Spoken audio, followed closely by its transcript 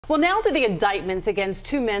Well, now to the indictments against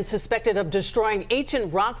two men suspected of destroying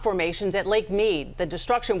ancient rock formations at Lake Mead. The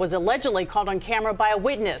destruction was allegedly caught on camera by a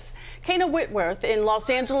witness. Kana Whitworth in Los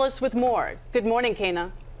Angeles with more. Good morning,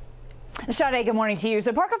 Kana. Sade, good morning to you.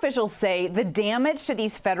 So park officials say the damage to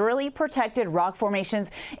these federally protected rock formations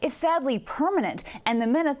is sadly permanent, and the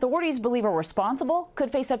men authorities believe are responsible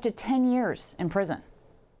could face up to 10 years in prison.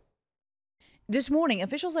 This morning,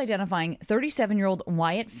 officials identifying 37-year-old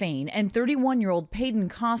Wyatt Fain and 31-year-old Peyton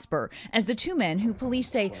Cosper as the two men who police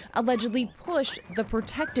say allegedly pushed the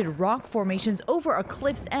protected rock formations over a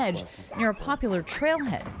cliff's edge near a popular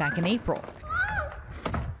trailhead back in April.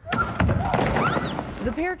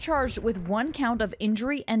 The pair charged with one count of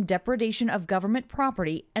injury and depredation of government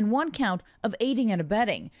property and one count of aiding and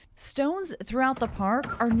abetting. Stones throughout the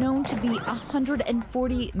park are known to be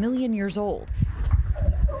 140 million years old.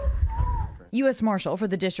 U.S. Marshal for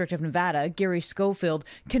the District of Nevada, Gary Schofield,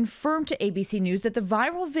 confirmed to ABC News that the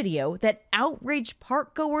viral video that outraged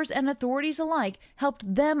park-goers and authorities alike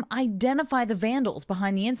helped them identify the vandals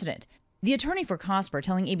behind the incident. The attorney for Cosper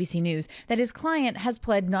telling ABC News that his client has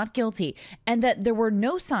pled not guilty and that there were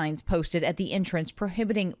no signs posted at the entrance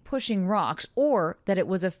prohibiting pushing rocks or that it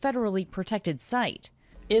was a federally protected site.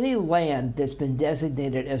 Any land that's been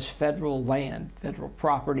designated as federal land, federal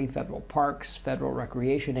property, federal parks, federal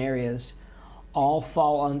recreation areas, all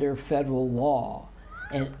fall under federal law,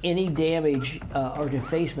 and any damage or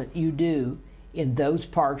defacement you do in those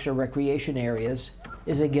parks or recreation areas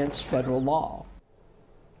is against federal law.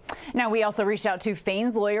 Now, we also reached out to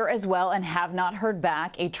Fain's lawyer as well and have not heard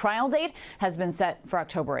back. A trial date has been set for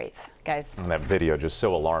October 8th. Guys. And that video just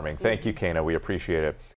so alarming. Thank you, Kana. We appreciate it.